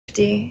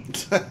50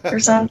 or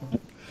something.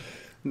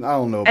 I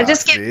don't know I about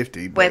just get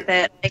 50, with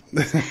it.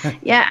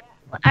 Yeah,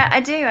 I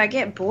do. I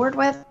get bored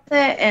with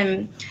it,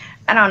 and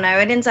I don't know.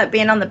 It ends up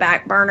being on the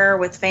back burner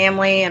with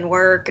family and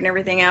work and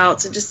everything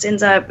else. It just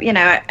ends up, and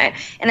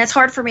it's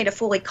hard for me to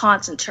fully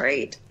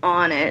concentrate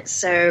on it.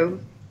 So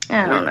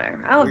I don't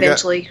know. I'll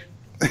eventually.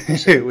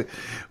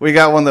 We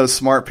got one of those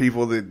smart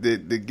people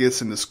that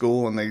gets into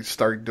school and they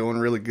start doing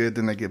really good,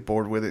 then they get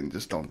bored with it and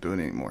just don't do it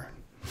anymore.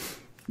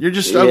 You're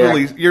just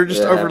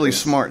overly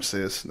smart,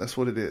 sis. That's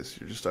what it is.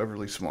 You're just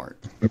overly smart.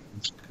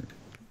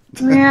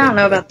 Yeah, I don't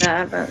know about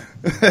that, but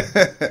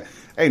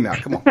hey, now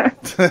come on.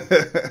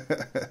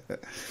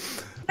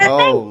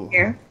 Thank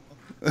you.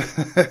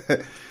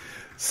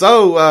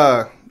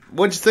 So,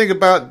 what'd you think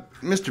about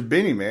Mr.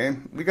 Benny,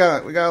 man? We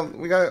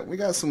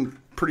got some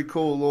pretty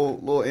cool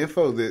little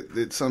info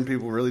that some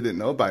people really didn't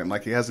know about him.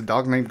 Like, he has a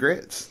dog named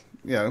Grits.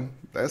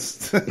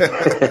 That's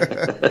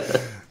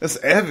that's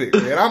epic,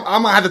 man. I'm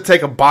gonna have to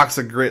take a box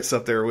of grits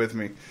up there with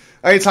me.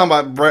 I ain't talking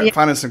about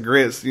finding some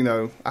grits.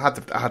 I have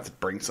to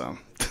bring some.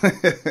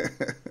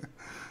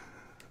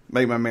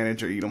 Make my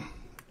manager eat them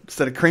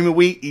instead of cream of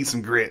wheat. Eat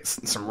some grits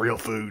and some real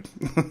food.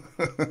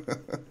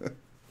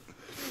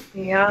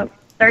 Yeah,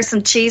 there's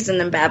some cheese in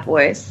them bad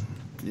boys.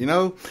 A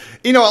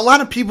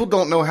lot of people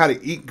don't know how to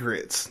eat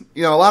grits.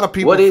 A lot of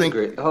people think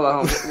grit? Hold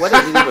on. What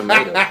is it even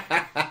made of?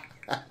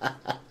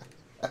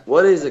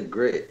 What is a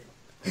grit?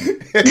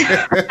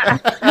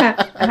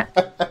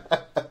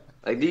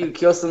 Like, do you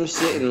kill some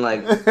shit and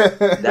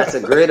that's a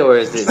grit, or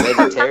is it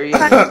vegetarian?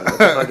 What the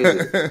fuck is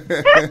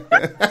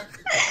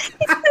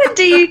it?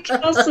 Do you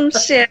kill some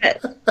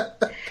shit?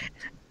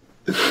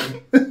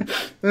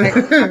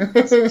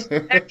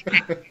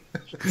 Okay.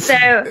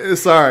 So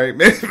sorry,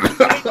 man.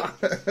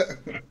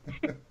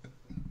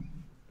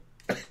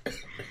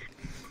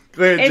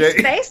 Go ahead, Jay.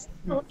 It's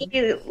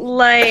basically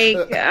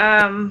like,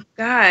 God,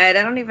 I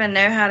don't even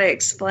know how to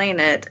explain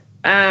it.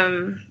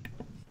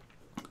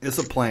 It's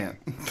a plant.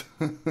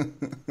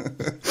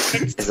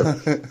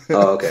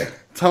 Oh, okay.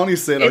 Tony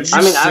said,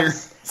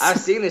 I've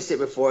seen this shit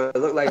before. It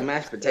looked like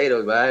mashed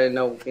potatoes, but I didn't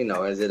know,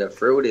 is it a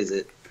fruit?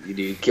 Do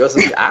you kill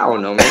some? I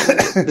don't know, man.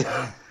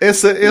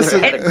 It's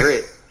a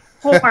grit.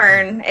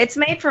 Corn. It's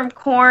made from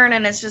corn,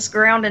 and it's just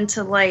ground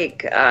into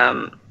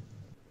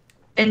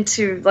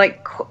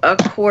a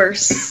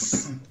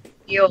coarse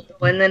meal,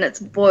 and then it's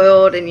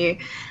boiled, and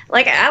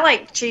I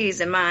like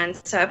cheese in mine,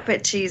 so I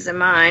put cheese in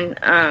mine.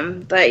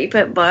 But you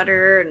put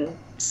butter and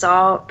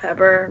salt,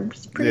 pepper.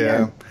 It's pretty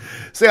good.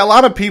 See, a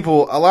lot of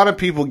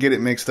people get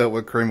it mixed up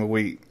with cream of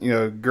wheat.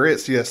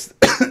 Grits, yes,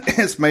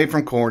 it's made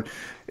from corn.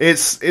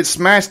 It's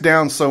smashed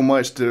down so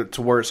much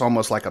to where it's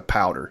almost like a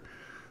powder,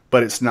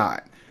 but it's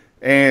not.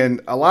 And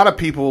a lot of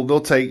people,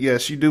 they'll take,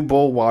 yes, you do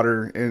boil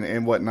water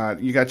and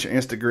whatnot. You got your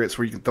instant grits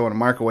where you can throw in a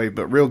microwave,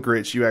 but real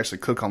grits you actually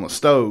cook on the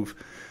stove.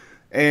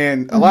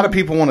 And a lot of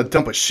people want to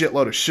dump a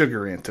shitload of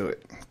sugar into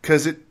it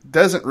because it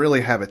doesn't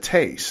really have a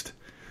taste.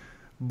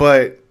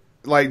 But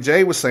like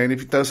Jay was saying, if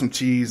you throw some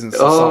cheese and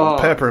some salt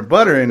and pepper and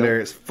butter in there,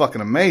 it's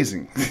fucking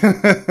amazing.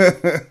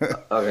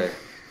 Okay.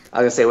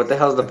 I was going to say, what the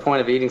hell is the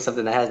point of eating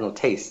something that has no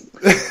taste?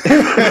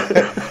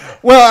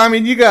 Well,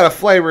 you got to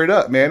flavor it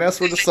up, man. That's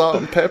where the salt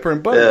and pepper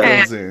and butter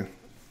comes in.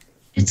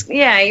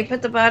 You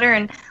put the butter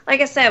in.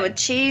 Like I said, with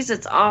cheese,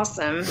 it's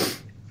awesome.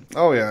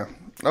 Oh, yeah.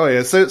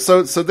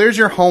 So there's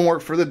your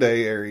homework for the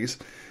day, Aries,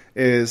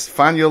 is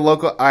find you a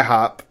local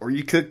IHOP, or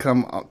you could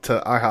come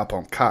to IHOP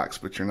on Cox,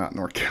 but you're not in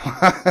North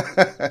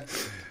Carolina.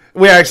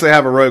 We actually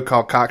have a road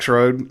called Cox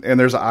Road, and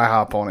there's an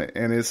IHOP on it,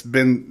 and it's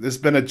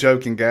been a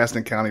joke in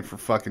Gaston County for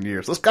fucking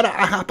years. Let's go to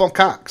IHOP on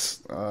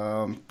Cox.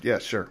 Yeah,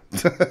 sure.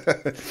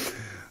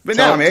 But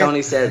now, man,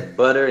 Tony said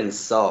butter and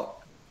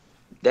salt.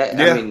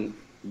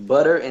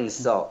 Butter and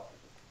salt.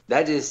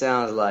 That just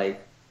sounds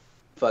like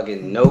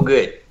fucking no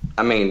good.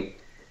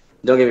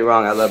 Don't get me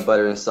wrong, I love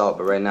butter and salt,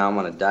 but right now I'm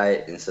on a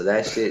diet, and so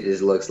that shit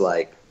just looks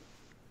like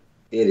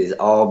it is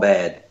all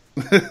bad.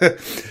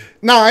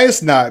 No,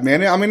 it's not,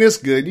 man. It's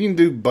good. You can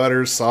do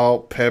butter,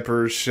 salt,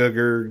 pepper,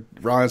 sugar.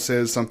 Ron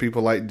says some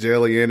people like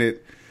jelly in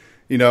it.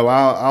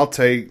 I'll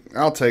take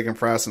and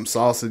fry some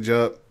sausage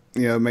up.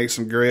 Make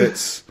some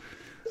grits.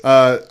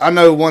 I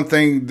know one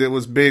thing that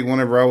was big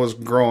whenever I was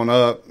growing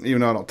up,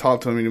 even though I don't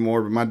talk to him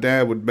anymore, but my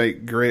dad would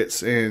make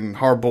grits and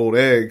hard-boiled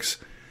eggs.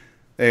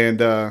 And,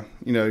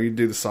 you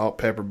do the salt,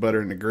 pepper,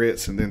 butter, and the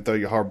grits, and then throw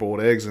your hard-boiled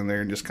eggs in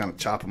there and just kind of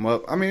chop them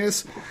up.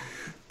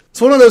 It's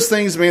one of those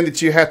things, man,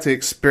 that you have to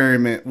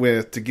experiment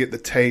with to get the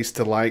taste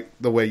to like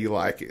the way you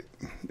like it.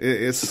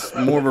 It's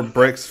more of a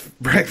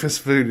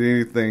breakfast food than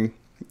anything.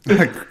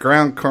 Like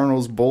ground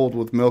kernels boiled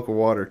with milk or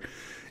water.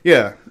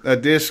 Yeah, a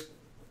dish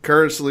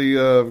courteously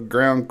of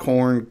ground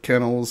corn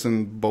kernels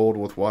and boiled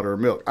with water or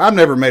milk. I've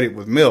never made it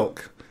with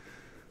milk,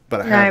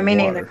 but I have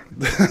water.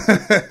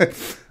 Neither.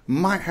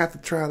 Might have to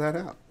try that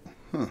out.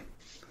 Huh.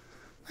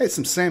 I had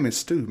some salmon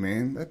stew,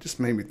 man. That just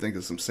made me think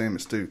of some salmon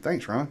stew.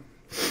 Thanks, Ron.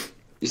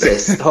 You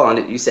said hold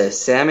on. You said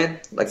salmon,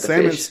 like the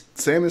fish.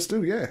 Salmon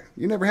stew. Yeah,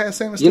 you never had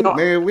salmon stew,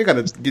 man. We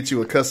got to get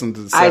you accustomed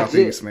to the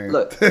Southeast, man.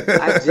 Look,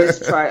 I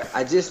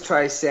just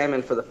tried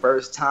salmon for the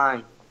first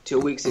time 2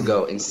 weeks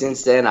ago, and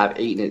since then I've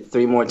eaten it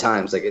 3 more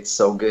times. Like, it's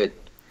so good.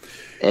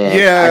 And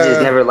I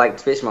just never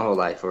liked fish my whole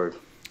life. Or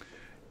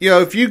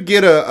if you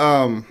get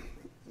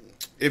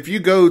if you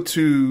go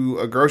to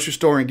a grocery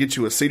store and get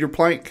you a cedar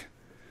plank,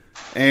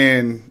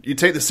 and you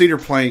take the cedar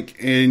plank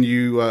and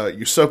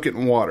you soak it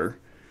in water.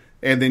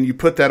 And then you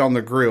put that on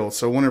the grill.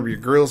 So whenever your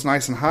grill's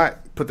nice and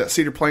hot, put that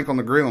cedar plank on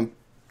the grill and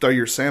throw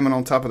your salmon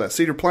on top of that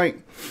cedar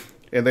plank.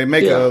 And they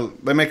make a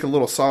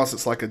little sauce.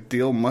 It's like a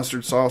dill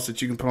mustard sauce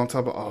that you can put on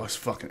top of. Oh, it's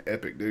fucking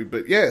epic, dude.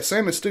 But yeah,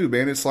 salmon stew,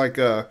 man. It's like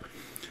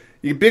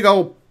you big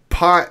old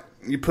pot.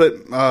 You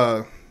put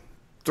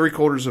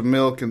 3/4 of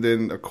milk and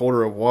then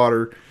 1/4 of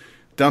water.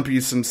 Dump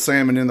you some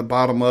salmon in the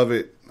bottom of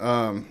it.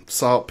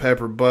 Salt,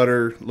 pepper,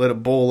 butter. Let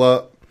it boil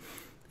up.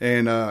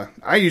 And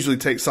I usually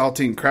take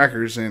saltine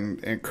crackers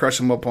and crush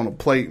them up on a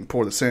plate and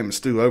pour the salmon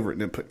stew over it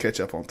and then put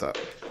ketchup on top.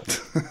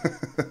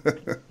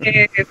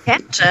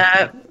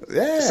 Ketchup?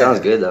 Yeah. Sounds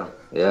good, though.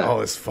 Yeah.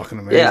 Oh, it's fucking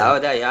amazing.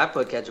 Yeah, I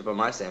put ketchup on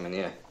my salmon,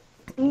 yeah.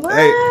 What?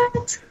 Hey,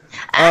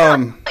 I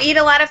don't eat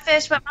a lot of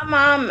fish, but my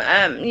mom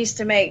used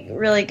to make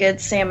really good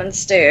salmon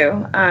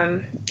stew.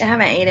 I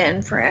haven't ate it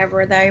in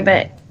forever, though,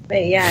 but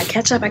yeah,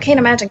 ketchup. I can't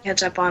imagine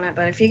ketchup on it,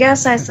 but if you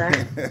guys say so.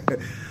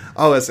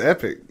 Oh, it's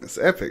epic! It's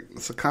epic.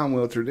 It's a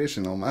Commonwealth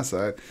tradition on my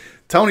side.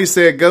 Tony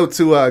said, "Go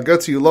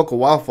to your local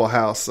Waffle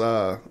House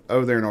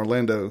over there in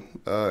Orlando,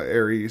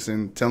 Aries,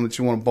 and tell them that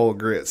you want a bowl of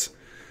grits.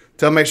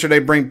 Tell them make sure they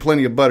bring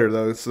plenty of butter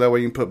though, so that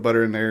way you can put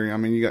butter in there. I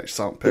mean, you got your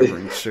salt, and pepper,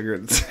 and sugar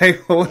at the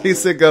table." He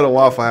said, "Go to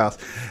Waffle House,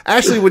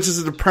 actually, which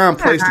is the prime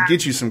place to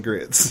get you some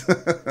grits."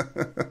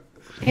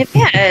 It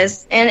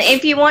is, and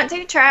if you want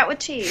to, try it with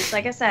cheese.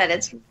 Like I said,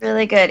 it's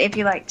really good if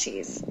you like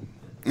cheese.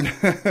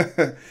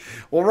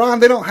 Well, Ron,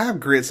 they don't have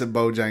grits at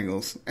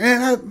Bojangles,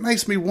 and that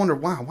makes me wonder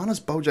why. Why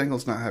does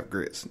Bojangles not have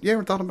grits? You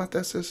ever thought about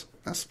that, sis?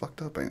 That's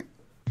fucked up, ain't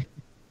it?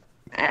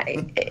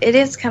 It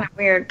is kind of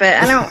weird, but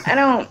I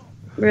don't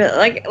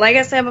really like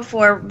I said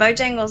before.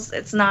 Bojangles,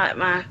 it's not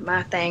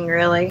my thing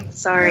really.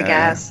 Sorry,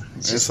 guys.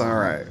 It's all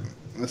right.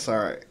 It's all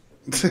right.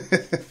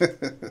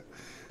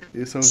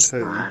 It's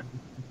okay.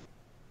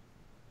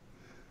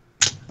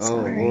 Oh,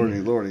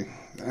 Lordy,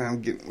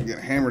 I'm getting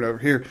hammered over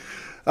here.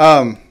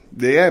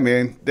 Yeah,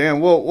 man.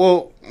 Damn.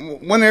 Well,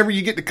 whenever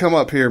you get to come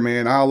up here,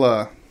 man,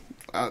 I'll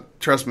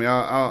trust me.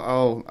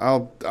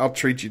 I'll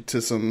treat you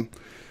to some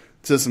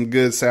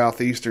good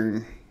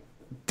southeastern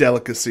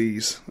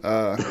delicacies.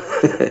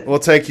 We'll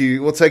take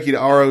you to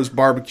Aro's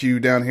Barbecue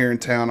down here in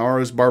town.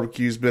 Aro's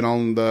Barbecue's been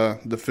on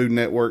the Food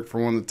Network for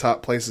one of the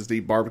top places to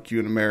eat barbecue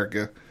in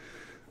America.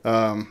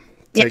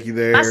 Take you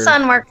there. My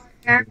son works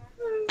there.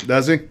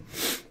 Does he?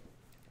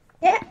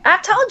 Yeah,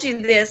 I've told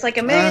you this like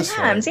a million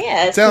times. Right.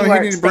 Yes, tell him he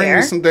need to bring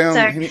me some down.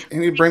 So, he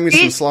need to bring me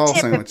some slaw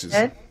sandwiches.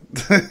 Make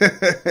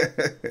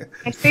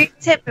sure you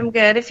tip him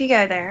good if you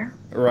go there.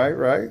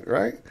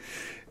 Right.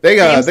 They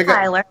got a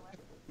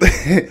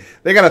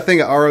thing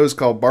at RO's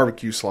called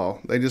barbecue slaw.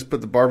 They just put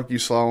the barbecue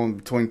slaw in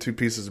between 2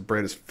 pieces of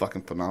bread. It's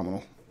fucking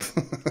phenomenal.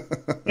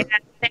 Yeah,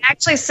 they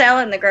actually sell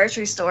it in the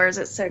grocery stores.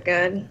 It's so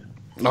good.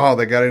 Oh,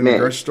 they got it in the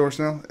grocery stores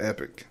now?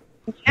 Epic.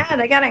 Yeah,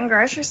 they got it in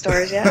grocery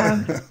stores,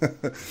 yeah.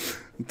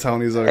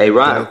 Tony's over. Hey,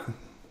 Ron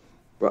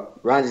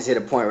just hit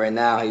a point right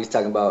now. He was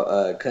talking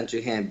about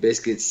country ham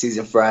biscuits,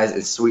 seasoned fries,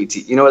 and sweet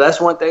tea. You know, that's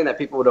one thing that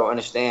people don't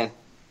understand.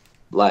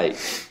 Like,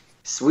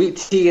 sweet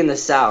tea in the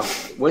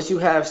South. Once you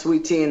have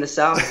sweet tea in the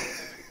South,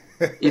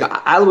 you know,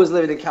 I was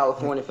living in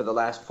California for the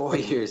last 4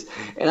 years,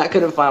 and I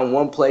couldn't find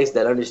one place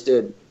that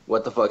understood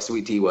what the fuck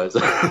sweet tea was.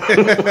 Like,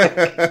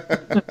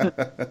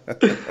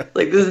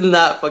 this is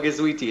not fucking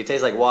sweet tea. It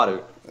tastes like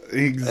water.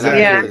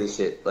 Exactly. And this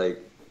shit, like,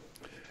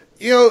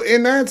 you know,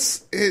 and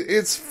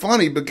it's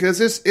funny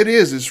because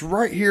it's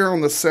right here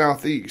on the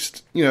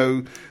southeast. You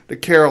know, the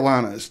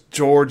Carolinas,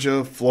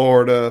 Georgia,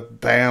 Florida,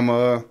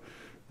 Bama,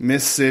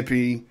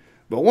 Mississippi.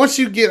 But once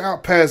you get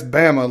out past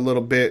Bama a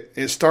little bit,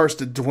 it starts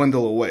to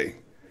dwindle away.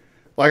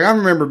 Like, I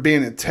remember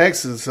being in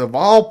Texas, of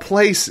all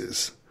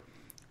places,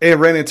 and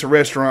ran into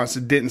restaurants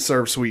that didn't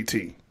serve sweet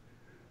tea.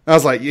 I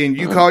was like, and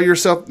you call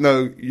yourself?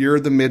 No, you're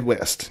the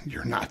Midwest.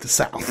 You're not the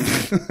South.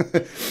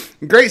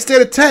 Great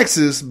state of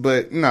Texas,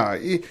 but no.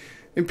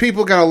 And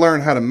people got to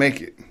learn how to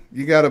make it.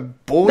 You got to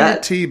boil your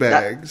tea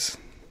bags.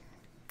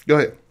 Go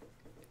ahead.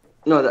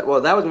 No,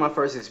 that was my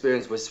first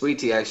experience with sweet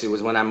tea. Actually,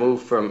 was when I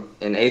moved in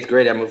 8th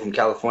grade. I moved from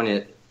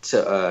California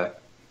to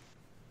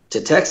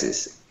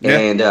Texas,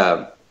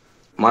 and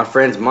my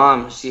friend's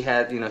mom, she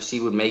had,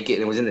 she would make it,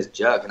 and it was in this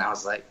jug, and I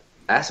was like,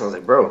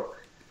 bro,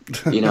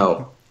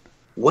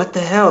 what the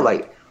hell?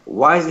 Like,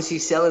 why isn't she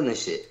selling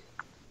this shit?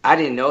 I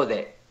didn't know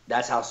that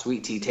that's how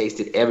sweet tea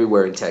tasted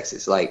everywhere in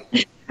Texas. Like,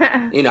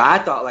 I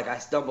thought, like, I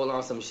stumbled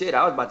on some shit.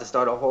 I was about to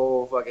start a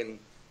whole fucking,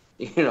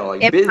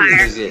 like,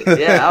 business and shit.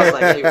 Yeah, I was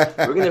like, hey,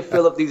 we're going to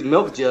fill up these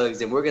milk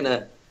jugs and we're going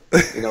to,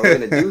 we're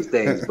going to do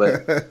things.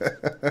 But,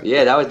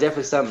 yeah, that was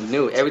definitely something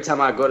new. Every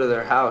time I go to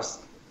their house,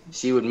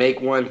 she would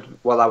make one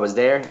while I was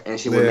there, and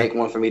she would Yeah. make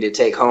one for me to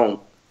take home.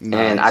 And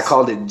I Nice.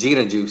 called it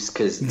Gina Juice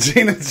because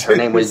Gina her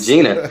name was Juice.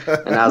 Gina.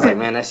 And I was like,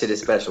 man, that shit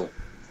is special.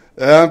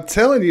 I'm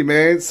telling you,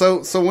 man.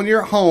 So when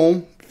you're at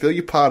home, fill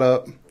your pot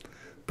up,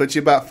 put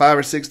you about 5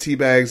 or 6 tea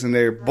bags in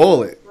there,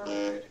 boil it,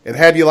 and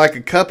have you like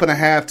a cup and a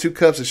half, 2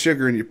 cups of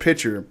sugar in your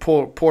pitcher, and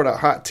pour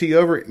that hot tea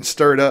over it and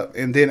stir it up,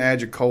 and then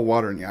add your cold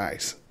water and your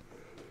ice.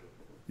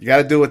 You got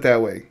to do it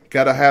that way.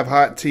 Got to have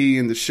hot tea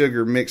and the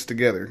sugar mixed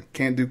together.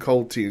 Can't do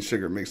cold tea and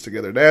sugar mixed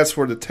together. That's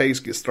where the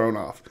taste gets thrown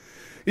off.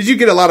 Is you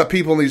get a lot of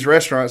people in these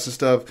restaurants and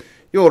stuff.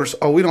 You order,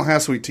 oh, we don't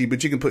have sweet tea,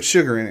 but you can put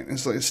sugar in it.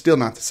 It's still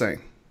not the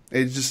same.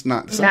 It's just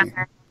not the same.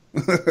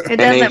 It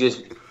then you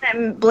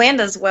doesn't blend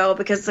as well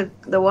because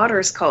the water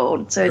is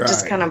cold, so it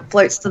just Right. kind of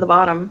floats to the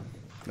bottom.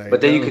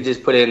 But then you could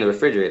just put it in the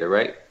refrigerator,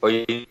 right? Or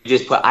you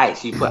just put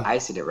ice. You put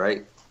ice in it,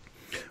 right?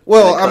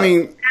 Well, Like I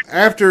mean,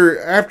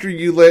 after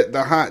you let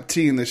the hot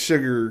tea and the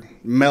sugar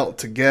melt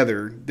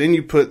together, then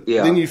you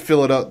Yeah. then you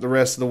fill it up the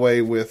rest of the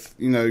way with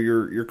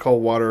your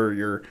cold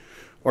water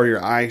or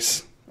your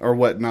ice or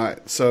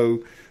whatnot.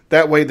 So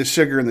that way the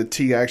sugar and the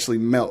tea actually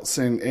melts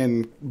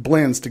and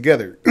blends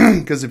together.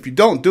 Because if you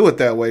don't do it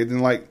that way,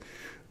 then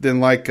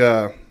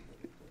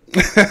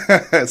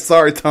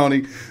sorry,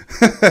 Tony.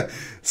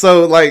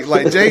 So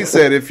like Jay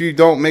said, if you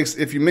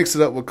mix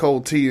it up with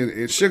cold tea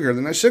and sugar,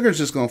 then that sugar is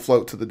just going to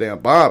float to the damn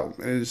bottom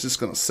and it's just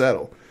going to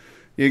settle.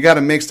 You got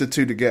to mix the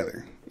two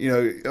together.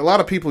 A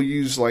lot of people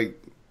use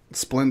like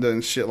Splenda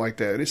and shit like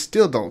that. It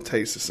still don't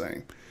taste the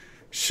same.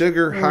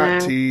 Sugar,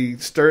 hot tea,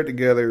 stir it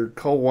together,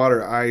 cold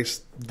water,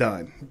 ice,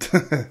 done.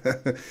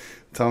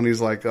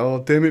 Tony's like,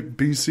 oh, damn it,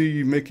 BC,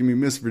 you making me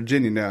miss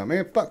Virginia now.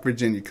 Man, fuck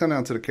Virginia. Come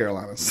down to the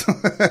Carolinas.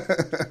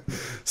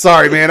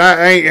 Sorry, man.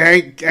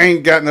 I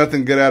ain't got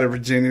nothing good out of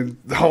Virginia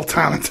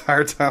the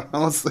entire time I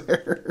was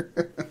there.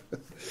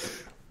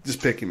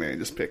 Just picking, man.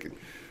 Just picking.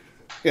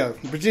 Yeah,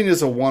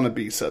 Virginia's a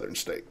wannabe southern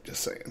state.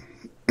 Just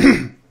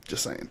saying.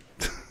 Just saying.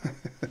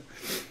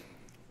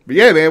 But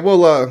yeah, man,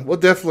 we'll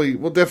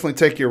definitely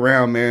take you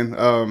around,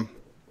 man.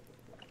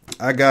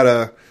 I got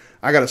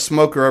a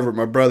smoker over at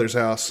my brother's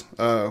house.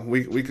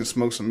 We can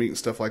smoke some meat and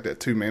stuff like that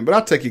too, man. But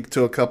I'll take you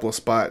to a couple of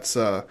spots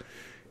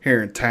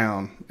here in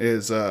town.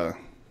 Is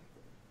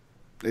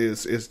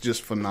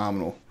just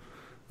phenomenal.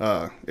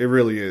 It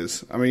really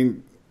is. I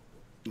mean,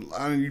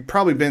 you've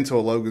probably been to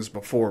a Logan's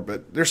before,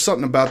 but there's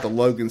something about the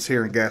Logan's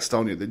here in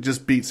Gastonia that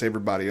just beats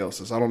everybody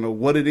else's. I don't know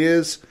what it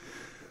is,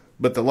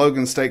 but the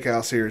Logan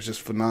Steakhouse here is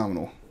just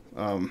phenomenal.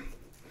 Fried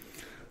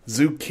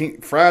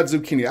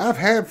zucchini. I've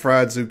had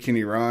fried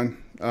zucchini, Ron.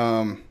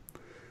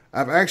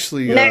 I've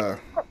actually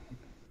Fried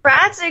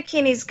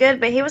zucchini's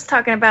good, but he was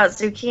talking about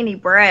zucchini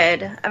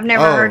bread. I've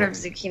never heard of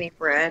zucchini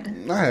bread.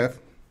 I have.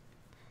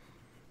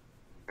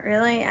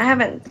 Really? I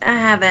haven't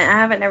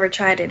never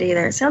tried it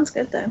either. It sounds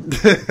good though.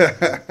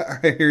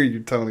 I hear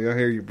you, Tony. I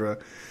hear you, bro.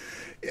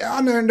 Yeah,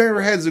 I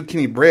never had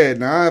zucchini bread.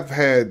 Now I've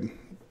had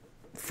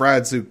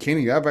fried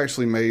zucchini. I've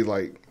actually made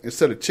like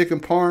instead of chicken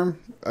parm,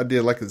 I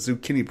did like a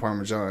zucchini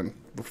parmesan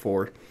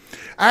before.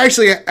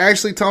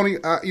 Actually, Tony,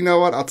 you know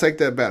what? I'll take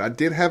that back. I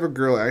did have a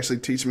girl actually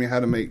teach me how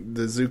to make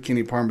the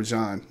zucchini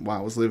parmesan while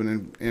I was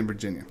living in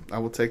Virginia. I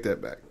will take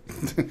that back.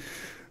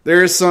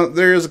 There is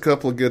a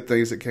couple of good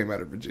things that came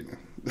out of Virginia.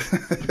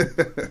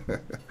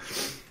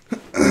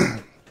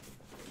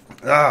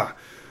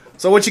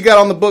 So what you got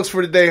on the books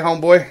for today,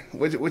 homeboy?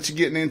 What you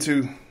getting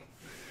into?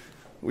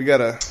 We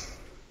got a...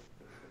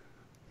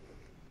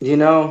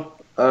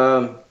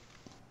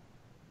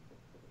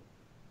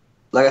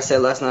 Like I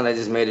said last night, I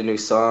just made a new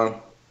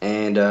song,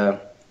 and I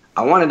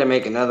wanted to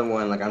make another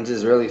one. Like, I'm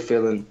just really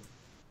feeling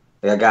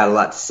like I got a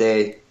lot to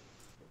say,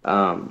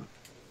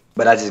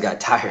 but I just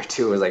got tired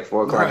too. It was like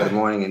 4 o'clock in the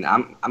morning, and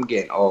I'm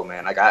getting old,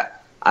 man. Like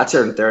I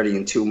turned 30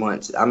 in 2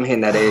 months. I'm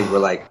hitting that age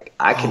where like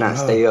I cannot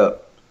stay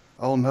up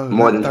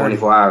more than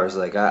 24 hours.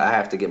 Like I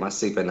have to get my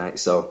sleep at night.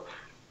 So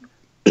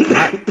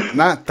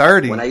not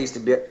 30. When I used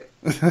to be,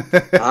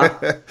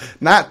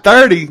 not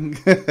 30.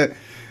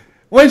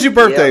 When's your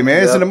birthday,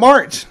 man? Is it in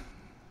March?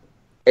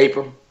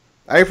 April?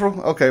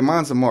 Okay,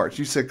 mine's in March.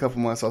 You said a couple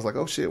months. I was like,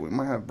 oh shit, we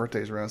might have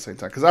birthdays around the same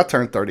time because I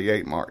turned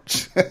 38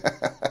 March.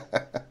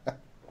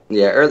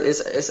 Yeah,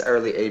 it's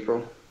early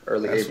April.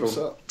 Early That's April. what's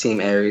up. Team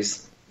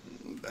Aries.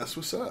 That's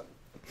what's up.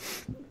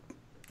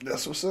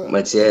 That's what's up.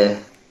 But yeah,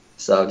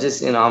 so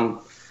just I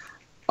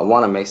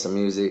want to make some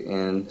music,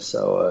 and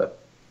so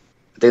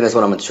I think that's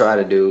what I'm gonna try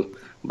to do.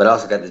 But I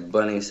also got this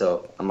bunny,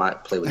 so I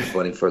might play with the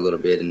bunny for a little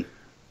bit. And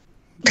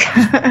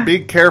be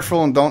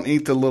careful and don't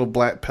eat the little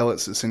black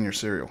pellets that's in your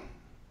cereal.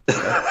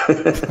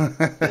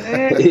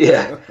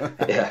 yeah.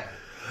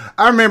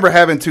 I remember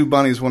having 2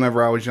 bunnies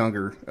whenever I was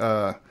younger.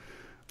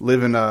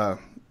 Living out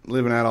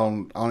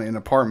in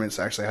apartments.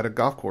 Actually, I had a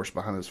golf course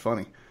behind us.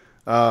 Funny.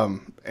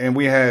 And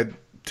we had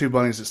 2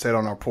 bunnies that stayed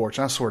on our porch.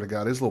 And I swear to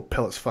God, there's little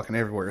pellets fucking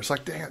everywhere. It's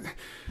like, damn,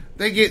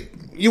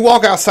 you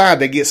walk outside,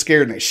 they get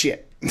scared and they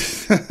shit. You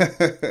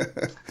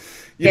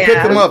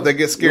pick them up, they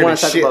get scared and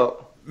shit.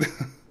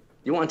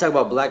 You want to talk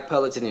about black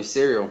pellets in your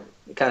cereal?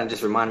 It kind of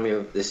just reminded me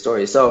of this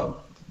story.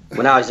 So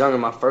when I was younger,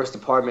 my first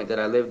apartment that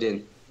I lived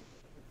in,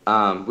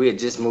 we had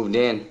just moved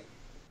in,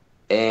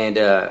 and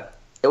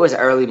it was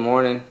early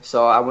morning,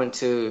 so I went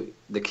to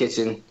the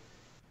kitchen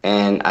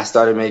and I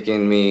started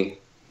making me,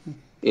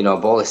 a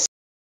bowl of